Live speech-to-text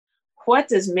What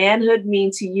does manhood mean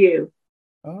to you?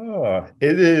 Oh,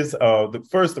 it is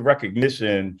the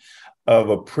recognition of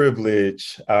a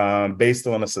privilege based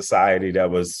on a society that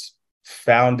was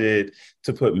founded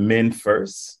to put men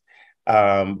first,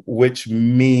 which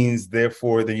means,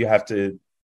 therefore, that you have to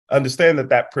understand that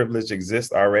that privilege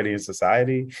exists already in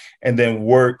society and then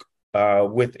work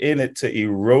within it to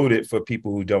erode it for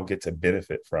people who don't get to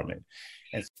benefit from it.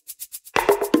 And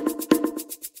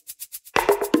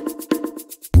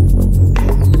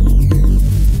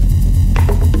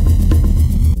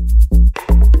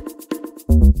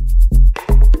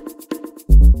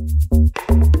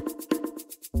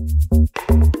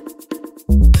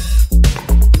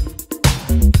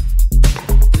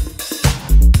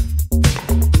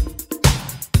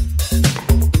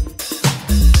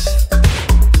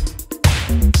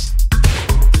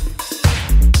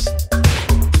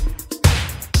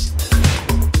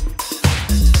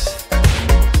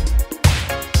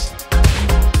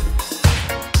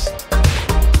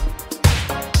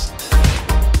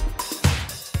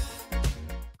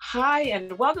Hi,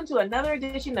 and welcome to another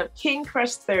edition of King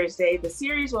Crush Thursday, the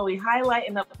series where we highlight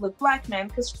and uplift Black men,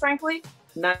 because frankly,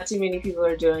 not too many people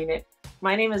are doing it.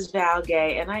 My name is Val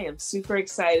Gay, and I am super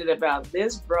excited about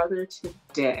this brother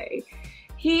today.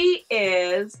 He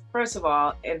is, first of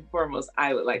all and foremost,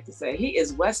 I would like to say, he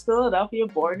is West Philadelphia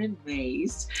born and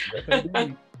raised. But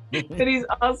he's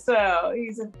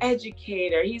an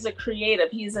educator, he's a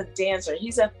creative, he's a dancer,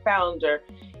 he's a founder.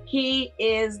 He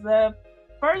is the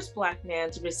first Black man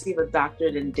to receive a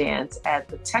doctorate in dance at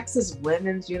the Texas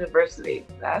Women's University.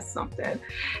 That's something.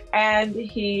 And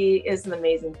he is an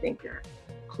amazing thinker.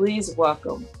 Please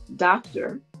welcome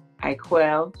Dr.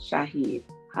 Iquail Shaheed.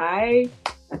 Hi,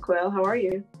 Iquail, how are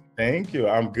you? thank you.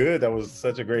 I'm good. That was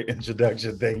such a great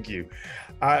introduction. Thank you.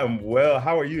 I am well.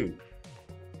 How are you?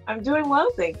 I'm doing well,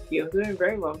 thank you. I'm doing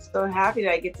very well. I'm so happy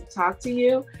that I get to talk to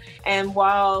you. And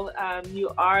while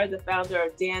you are the founder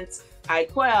of Dance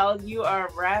IQUAIL, you are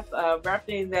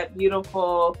repping that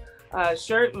beautiful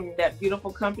shirt and that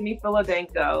beautiful company,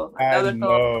 Philadelphia. I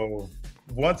know.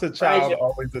 Once a child,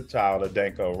 always a child of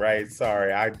Danco, right?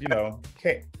 Sorry,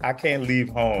 I can't leave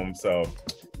home. So,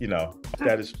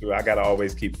 that is true. I gotta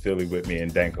always keep Philly with me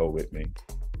and Danco with me.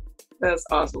 That's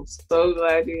awesome. So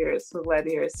glad to hear it. So glad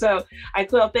to hear it. So,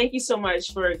 Iquail, thank you so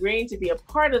much for agreeing to be a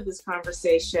part of this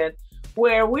conversation,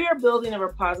 where we are building a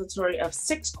repository of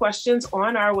 6 questions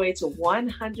on our way to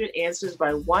 100 answers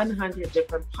by 100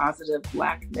 different positive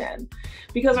Black men.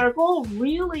 Because our goal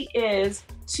really is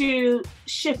to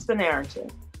shift the narrative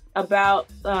about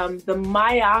the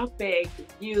myopic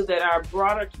view that our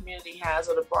broader community has,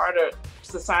 or the broader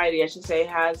society, I should say,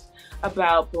 has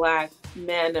about Black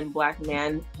men and Black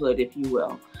manhood, if you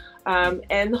will.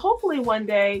 And hopefully one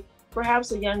day,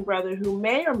 perhaps a young brother who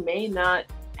may or may not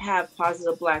have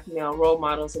positive Black male role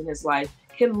models in his life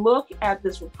can look at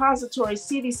this repository,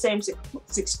 see these same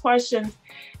 6 questions,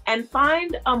 and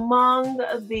find among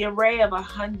the array of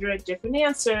 100 different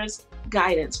answers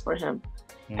guidance for him.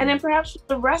 And then perhaps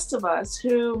the rest of us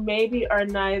who maybe are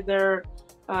neither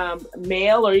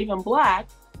male or even Black,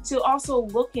 to also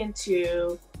look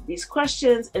into these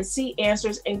questions and see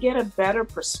answers and get a better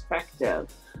perspective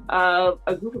of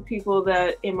a group of people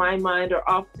that, in my mind, are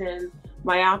often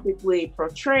myopically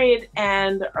portrayed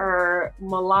and are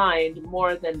maligned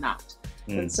more than not.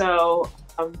 And so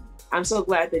I'm so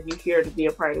glad that you're here to be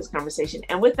a part of this conversation.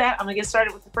 And with that, I'm gonna get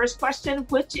started with the first question,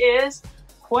 which is,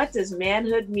 what does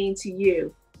manhood mean to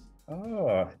you?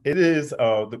 Oh, it is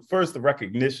the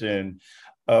recognition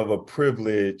of a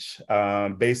privilege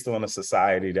based on a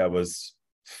society that was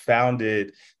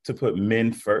founded to put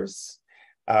men first,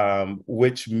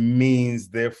 which means,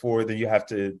 therefore, that you have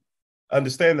to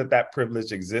understand that that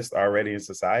privilege exists already in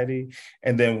society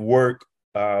and then work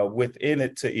within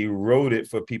it to erode it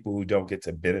for people who don't get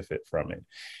to benefit from it.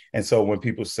 And so when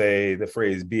people say the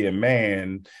phrase be a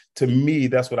man, to me,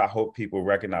 that's what I hope people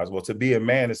recognize. Well, to be a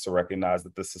man is to recognize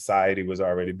that the society was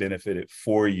already benefited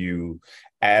for you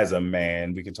as a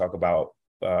man. We can talk about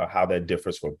how that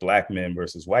differs for Black men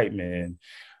versus white men,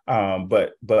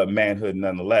 but manhood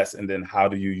nonetheless. And then how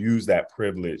do you use that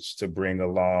privilege to bring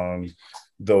along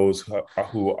those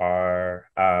who are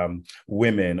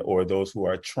women, or those who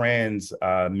are trans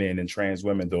men and trans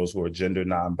women, those who are gender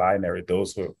non-binary,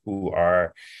 those who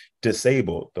are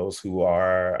disabled, those who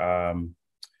are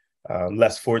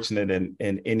less fortunate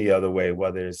in any other way,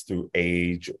 whether it's through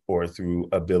age or through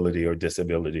ability or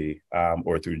disability,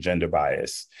 or through gender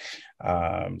bias.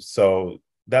 So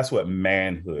that's what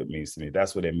manhood means to me.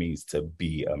 That's what it means to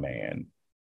be a man.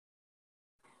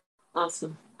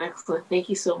 Awesome. Excellent. Thank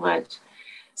you so much.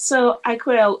 So,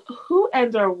 Iquail, who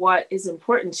and or what is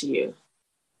important to you?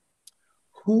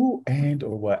 Who and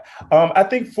or what? I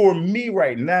think for me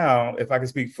right now, if I can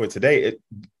speak for today,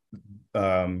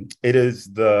 it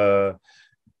is the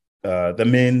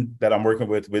men that I'm working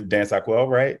with Dance IQUAIL,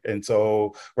 right? And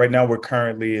so right now we're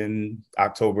currently in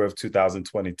October of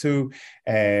 2022,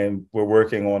 and we're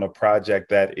working on a project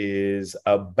that is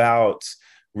about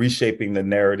reshaping the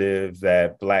narrative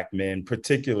that Black men,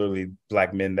 particularly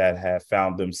Black men that have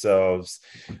found themselves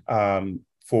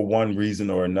for one reason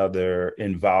or another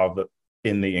involved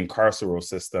in the incarceral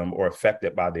system or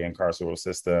affected by the incarceral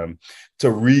system, to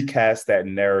recast that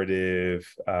narrative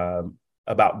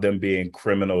about them being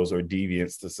criminals or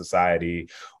deviants to society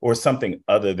or something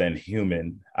other than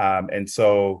human. And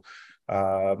so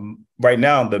right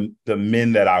now, the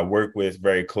men that I work with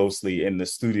very closely in the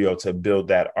studio to build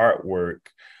that artwork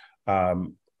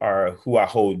are who I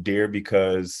hold dear,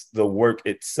 because the work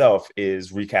itself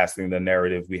is recasting the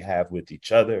narrative we have with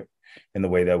each other in the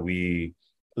way that we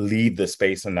leave the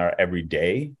space in our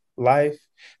everyday life,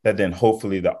 that then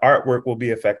hopefully the artwork will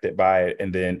be affected by it.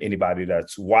 And then anybody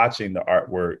that's watching the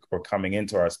artwork or coming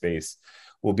into our space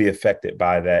will be affected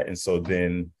by that. And so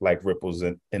then, like ripples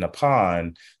in a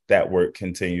pond, that work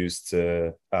continues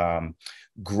to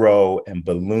grow and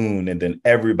balloon. And then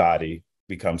everybody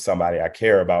becomes somebody I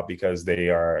care about because they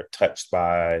are touched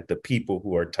by the people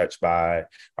who are touched by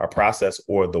our process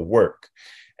or the work.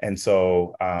 And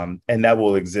so, and that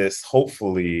will exist,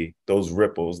 hopefully those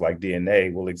ripples like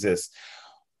DNA will exist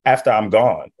after I'm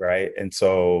gone, right? And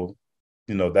so,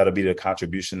 you know, that'll be the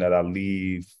contribution that I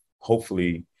leave,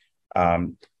 hopefully,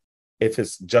 if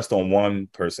it's just on one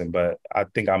person, but I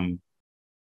think I'm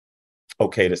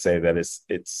okay to say that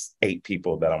it's 8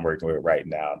 people that I'm working with right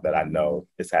now that I know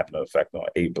is having an effect on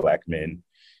 8 Black men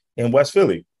in West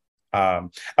Philly.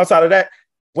 Outside of that,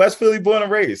 West Philly born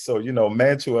and raised. So, you know,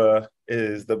 Mantua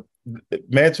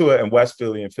and West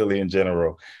Philly and Philly in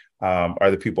general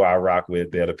are the people I rock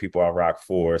with. They're the people I rock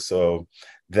for. So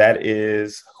that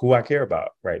is who I care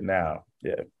about right now.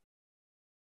 Yeah.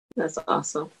 That's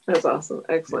awesome. That's awesome.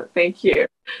 Excellent. Thank you.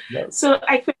 Yeah. So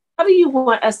how do you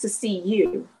want us to see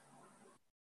you?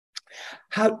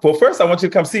 Well, first, I want you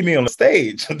to come see me on the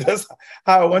stage. That's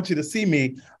how I want you to see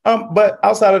me. But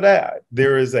outside of that,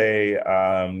 there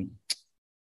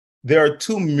are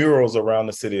 2 murals around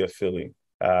the city of Philly.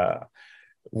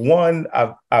 One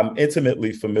I'm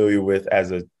intimately familiar with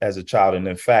as a child, and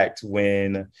in fact,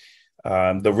 when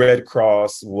the Red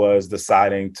Cross was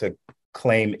deciding to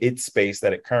claim its space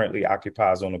that it currently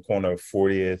occupies on the corner of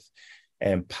 40th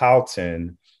and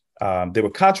Powelton, there were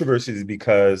controversies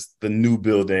because the new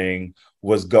building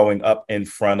was going up in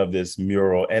front of this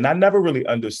mural. And I never really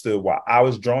understood why I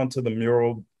was drawn to the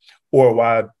mural, or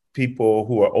why people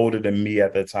who are older than me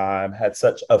at the time had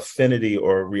such affinity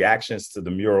or reactions to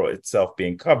the mural itself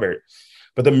being covered.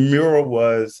 But the mural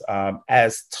was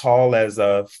as tall as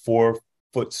a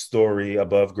 4-foot-story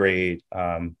above grade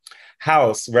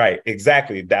house. Right,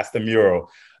 exactly. That's the mural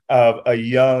of a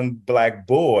young Black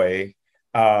boy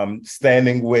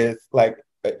standing with, like,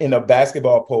 in a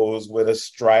basketball pose with a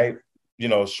striped, you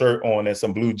know, shirt on and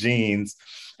some blue jeans.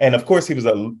 And of course he was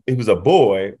a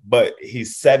boy, but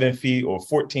he's 7 feet or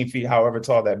 14 feet, however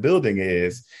tall that building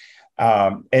is.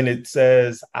 And it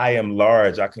says, "I am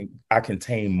large, I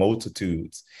contain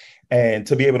multitudes." And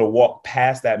to be able to walk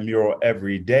past that mural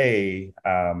every day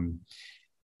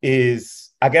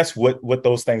is, I guess, what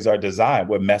those things are designed,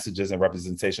 what messages and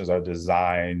representations are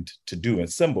designed to do,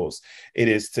 and symbols. It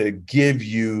is to give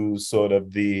you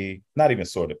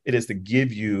it is to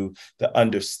give you the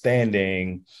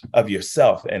understanding of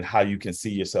yourself and how you can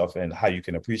see yourself and how you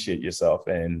can appreciate yourself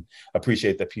and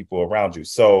appreciate the people around you.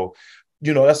 So,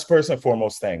 you know, that's the first and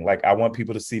foremost thing. Like, I want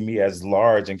people to see me as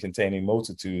large and containing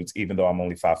multitudes, even though I'm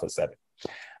only 5'7".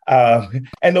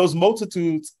 And those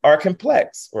multitudes are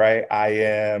complex, right? I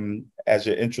am, as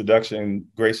your introduction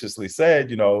graciously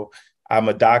said, you know, I'm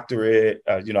a doctorate,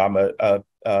 you know, I'm a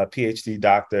PhD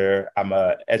doctor, I'm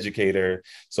an educator,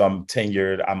 so I'm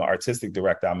tenured, I'm an artistic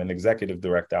director, I'm an executive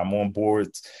director, I'm on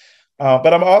boards,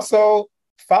 but I'm also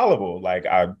fallible. Like,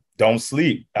 I don't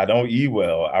sleep, I don't eat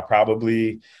well, I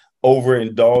probably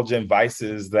overindulge in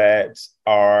vices that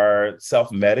are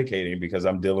self-medicating because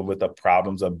I'm dealing with the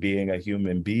problems of being a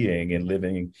human being and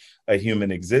living a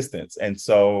human existence. And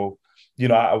so, you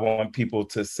know, I want people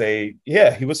to say,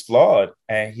 yeah, he was flawed,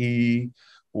 and he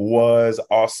was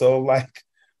also, like,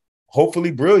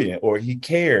 hopefully brilliant, or he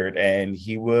cared, and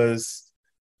he was,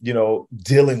 you know,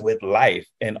 dealing with life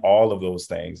and all of those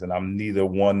things. And I'm neither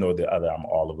one nor the other. I'm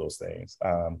all of those things.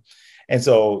 And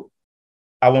so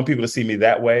I want people to see me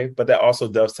that way, but that also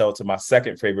dovetails to my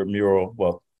second favorite mural.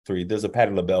 Well, 3. There's a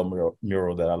Patti LaBelle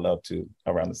mural that I love too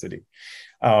around the city.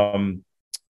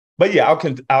 but yeah,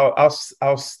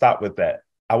 I'll stop with that.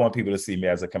 I want people to see me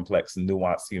as a complex,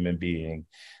 nuanced human being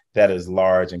that is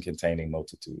large and containing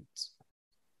multitudes.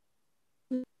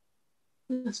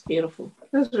 That's beautiful.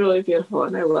 That's really beautiful,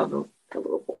 and I love him, the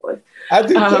little boy. I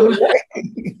do too.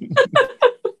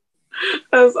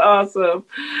 That's awesome.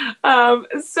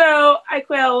 So,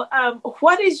 Iquail,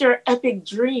 what is your epic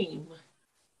dream?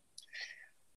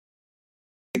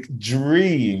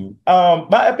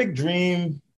 My epic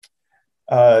dream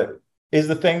is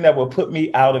the thing that will put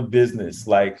me out of business.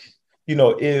 Like, you know,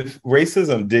 if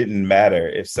racism didn't matter,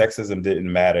 if sexism didn't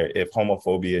matter, if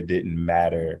homophobia didn't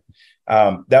matter,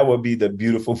 that would be the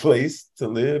beautiful place to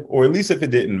live, or at least if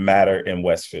it didn't matter in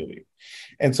West Philly.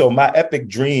 And so my epic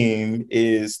dream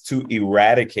is to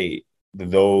eradicate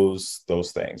those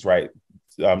things, right?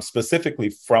 Specifically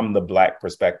from the Black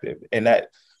perspective. And that,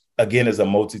 again, is a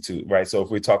multitude, right? So if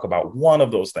we talk about one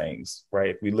of those things, right?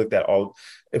 If we looked at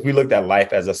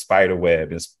life as a spider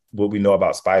web, is what we know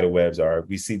about spider webs are,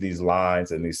 we see these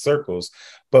lines and these circles,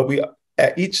 but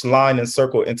at each line and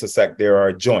circle intersect, there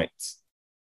are joints.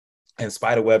 And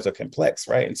spider webs are complex,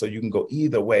 right? And so you can go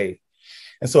either way.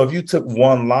 And so if you took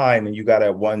one line and you got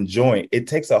at one joint, it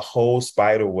takes a whole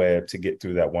spider web to get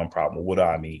through that one problem. What do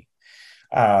I mean?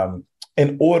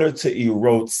 In order to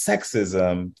erode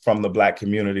sexism from the Black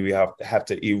community, we have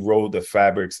to erode the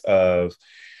fabrics of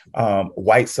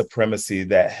white supremacy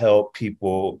that held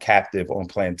people captive on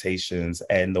plantations,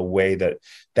 and the way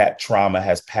that trauma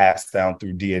has passed down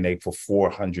through DNA for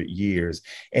 400 years,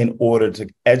 in order to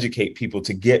educate people,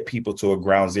 to get people to a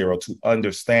ground zero, to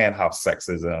understand how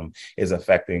sexism is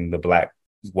affecting the Black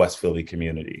West Philly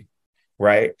community,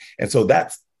 right? And so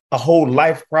that's a whole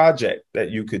life project that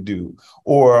you could do.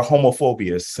 Or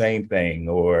homophobia, same thing,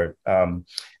 or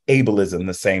ableism,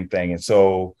 the same thing. And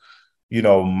so, you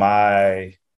know,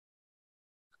 my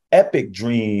epic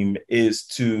dream is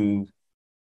to,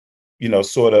 you know,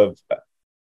 sort of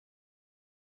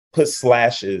put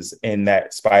slashes in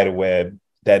that spider web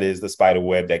that is the spider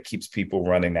web that keeps people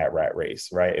running that rat race,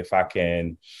 right? If I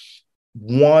can,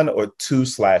 one or two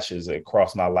slashes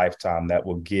across my lifetime that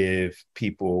will give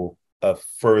people a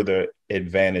further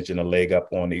advantage and a leg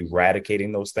up on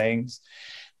eradicating those things.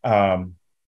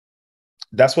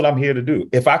 That's what I'm here to do.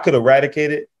 If I could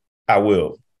eradicate it, I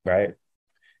will, right?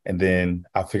 And then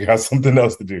I'll figure out something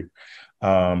else to do.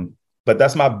 But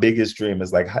that's my biggest dream,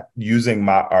 is like using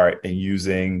my art and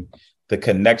using the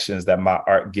connections that my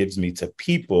art gives me to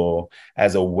people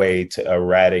as a way to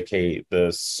eradicate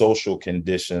the social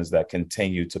conditions that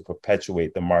continue to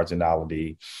perpetuate the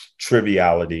marginality,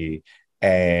 triviality,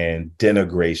 and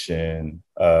denigration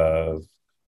of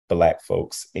Black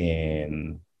folks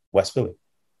in West Philly.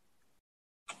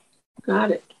 Got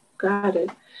it. Got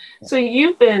it. So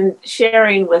you've been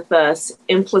sharing with us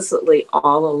implicitly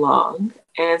all along.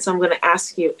 And so I'm going to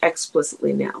ask you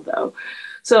explicitly now, though.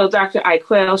 So Dr.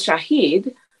 Iquail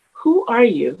Shaheed, who are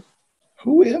you?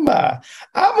 Who am I?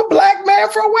 I'm a Black man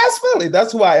from West Philly.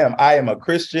 That's who I am. I am a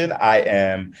Christian. I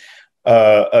am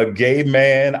a gay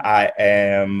man. I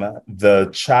am the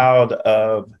child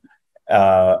of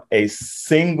a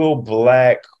single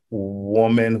Black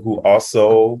woman who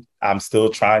also I'm still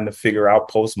trying to figure out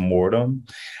post-mortem.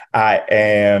 I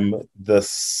am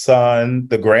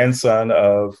the grandson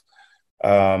of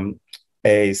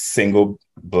a single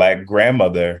Black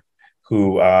grandmother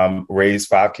who raised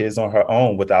 5 kids on her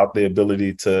own without the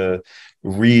ability to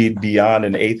read beyond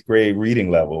an 8th grade reading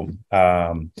level.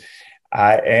 I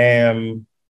am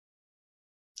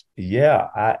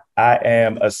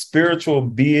a spiritual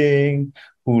being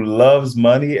who loves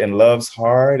money and loves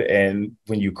hard. And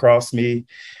when you cross me,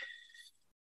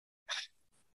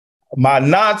 my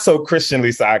not so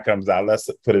Christianly side comes out. Let's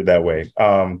put it that way.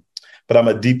 But I'm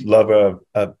a deep lover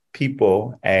of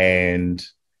people, and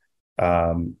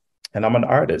I'm an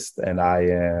artist, and I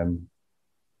am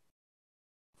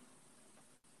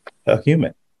a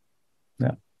human.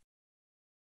 Yeah.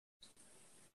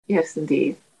 Yes,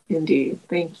 indeed. Indeed.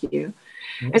 Thank you.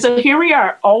 And so here we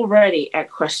are already at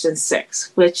question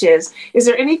 6, which is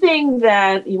there anything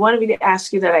that you wanted me to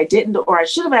ask you that I didn't, or I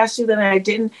should have asked you that I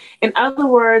didn't? In other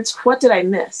words, what did I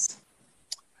miss?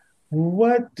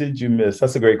 What did you miss?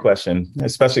 That's a great question,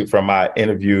 especially from my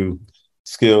interview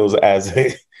skills as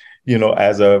a,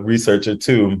 as a researcher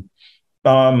too.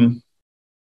 I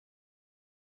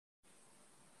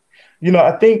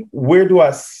think where do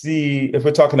I see, if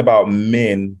we're talking about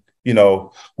men,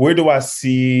 where do I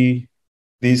see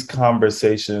these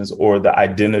conversations or the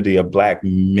identity of Black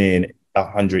men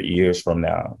 100 years from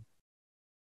now?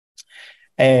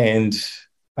 And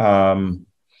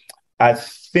I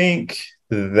think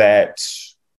that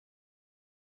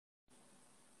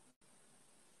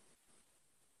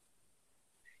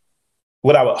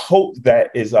what I would hope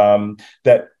that is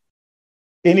that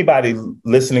anybody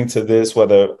listening to this,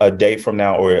 whether a day from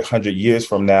now or 100 years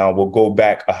from now, will go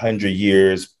back 100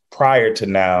 years prior to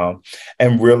now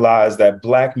and realize that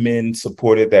Black men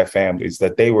supported their families,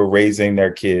 that they were raising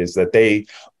their kids, that they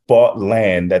bought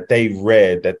land, that they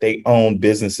read, that they owned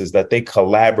businesses, that they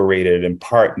collaborated and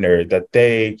partnered, that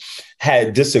they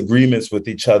had disagreements with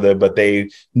each other, but they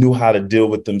knew how to deal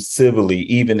with them civilly,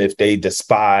 even if they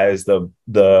despised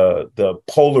the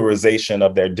polarization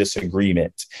of their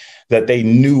disagreement, that they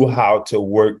knew how to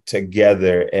work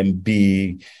together and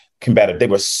be combative. They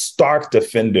were stark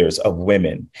defenders of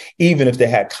women, even if they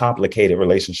had complicated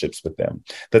relationships with them,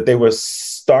 that they were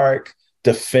stark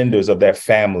defenders of their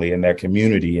family and their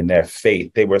community and their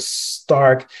faith. They were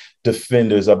stark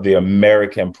defenders of the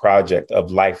American project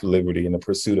of life, liberty, and the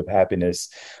pursuit of happiness,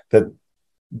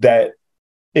 that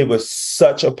it was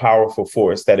such a powerful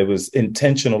force that it was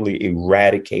intentionally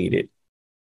eradicated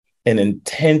and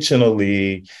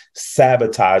intentionally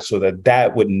sabotaged so that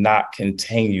that would not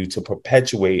continue to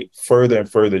perpetuate further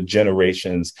and further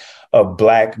generations of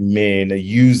Black men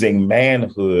using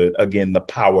manhood, again, the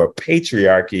power of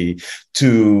patriarchy,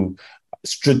 to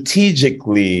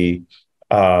strategically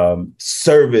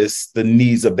service the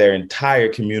needs of their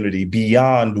entire community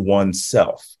beyond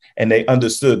oneself. And they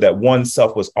understood that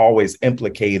oneself was always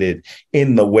implicated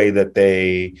in the way that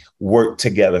they worked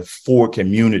together for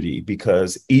community,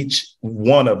 because each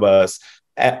one of us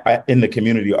in the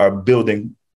community are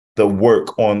building the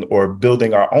work on or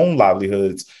building our own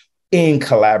livelihoods in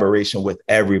collaboration with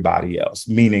everybody else,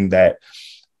 meaning that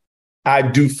I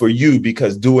do for you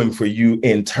because doing for you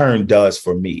in turn does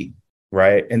for me,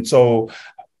 right? And so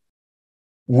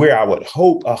where I would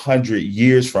hope 100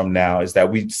 years from now is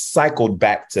that we cycled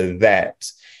back to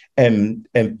that and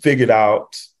figured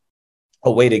out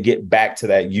a way to get back to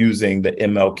that using the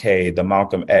MLK, the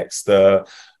Malcolm X, the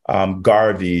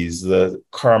Garveys, the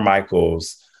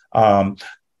Carmichaels,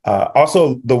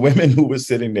 also the women who were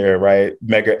sitting there, right?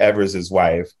 Medgar Evers'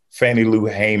 wife, Fannie Lou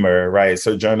Hamer, right?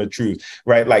 Sojourner Truth,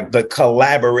 right? Like the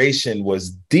collaboration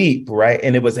was deep, right?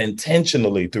 And it was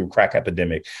intentionally through crack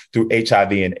epidemic, through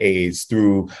HIV and AIDS,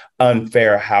 through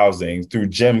unfair housing, through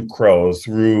Jim Crow,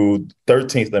 through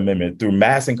 13th Amendment, through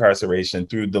mass incarceration,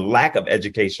 through the lack of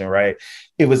education, right?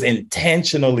 It was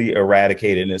intentionally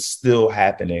eradicated and it's still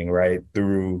happening, right?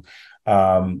 Through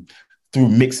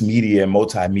mixed media and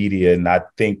multimedia. And I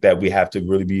think that we have to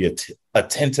really be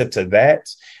attentive to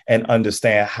that and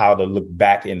understand how to look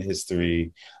back in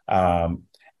history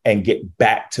and get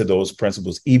back to those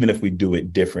principles, even if we do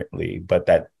it differently. But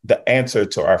that the answer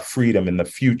to our freedom in the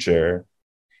future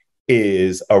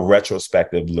is a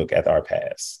retrospective look at our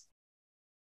past.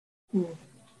 Oh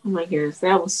my goodness,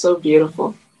 that was so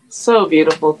beautiful. So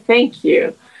beautiful. Thank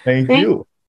you. Thank you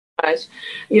so much.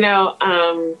 You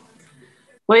know,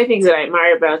 one of the things that I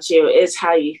admire about you is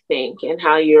how you think and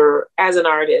how you're, as an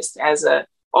artist,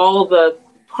 all the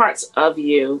parts of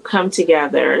you come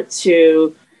together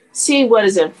to see what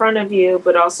is in front of you,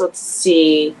 but also to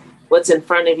see what's in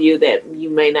front of you that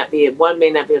one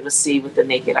may not be able to see with the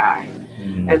naked eye.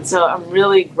 Mm-hmm. And so I'm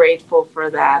really grateful for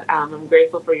that. I'm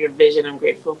grateful for your vision. I'm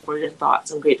grateful for your thoughts.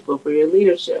 I'm grateful for your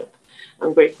leadership.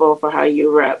 I'm grateful for how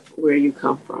you rep where you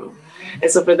come from.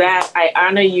 And so for that, I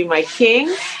honor you, my king,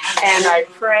 and I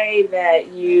pray that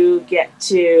you get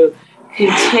to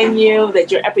continue,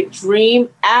 that your epic dream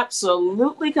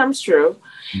absolutely comes true,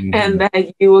 and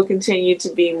that you will continue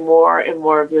to be more and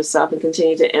more of yourself and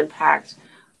continue to impact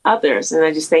others. And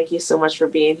I just thank you so much for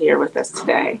being here with us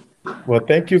today. Well,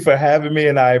 thank you for having me,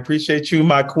 and I appreciate you,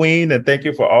 my queen, and thank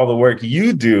you for all the work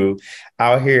you do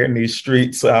out here in these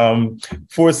streets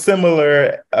for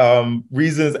similar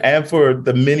reasons and for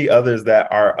the many others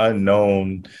that are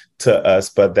unknown to us,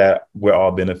 but that we're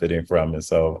all benefiting from. And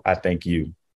so I thank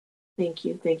you. Thank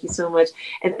you. Thank you so much.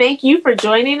 And thank you for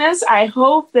joining us. I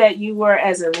hope that you were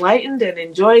as enlightened and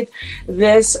enjoyed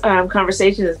this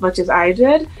conversation as much as I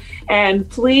did. And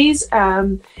please,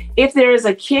 if there is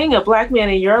a king, a Black man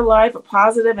in your life, a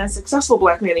positive and successful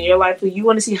Black man in your life who you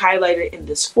want to see highlighted in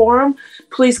this forum,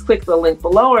 please click the link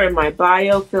below or in my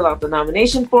bio, fill out the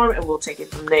nomination form, and we'll take it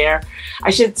from there.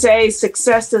 I should say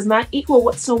success does not equal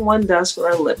what someone does for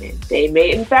a living. They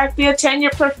may, in fact, be a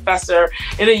tenured professor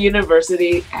in a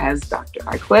university, as Dr.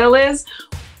 Iquail is,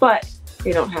 but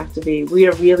they don't have to be. We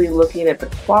are really looking at the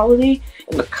quality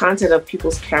and the content of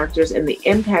people's characters and the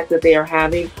impact that they are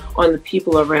having on the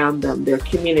people around them, their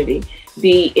community,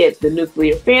 be it the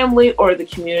nuclear family or the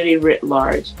community writ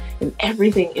large and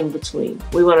everything in between.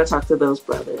 We want to talk to those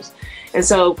brothers. And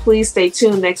so please stay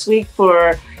tuned next week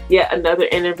for yet another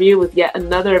interview with yet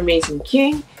another amazing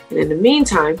king. And in the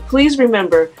meantime, please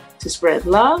remember to spread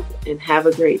love, and have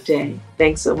a great day.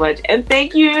 Thanks so much. And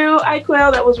thank you,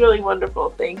 Iquail. That was really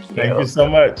wonderful. Thank you. Thank you so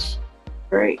much.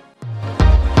 Great.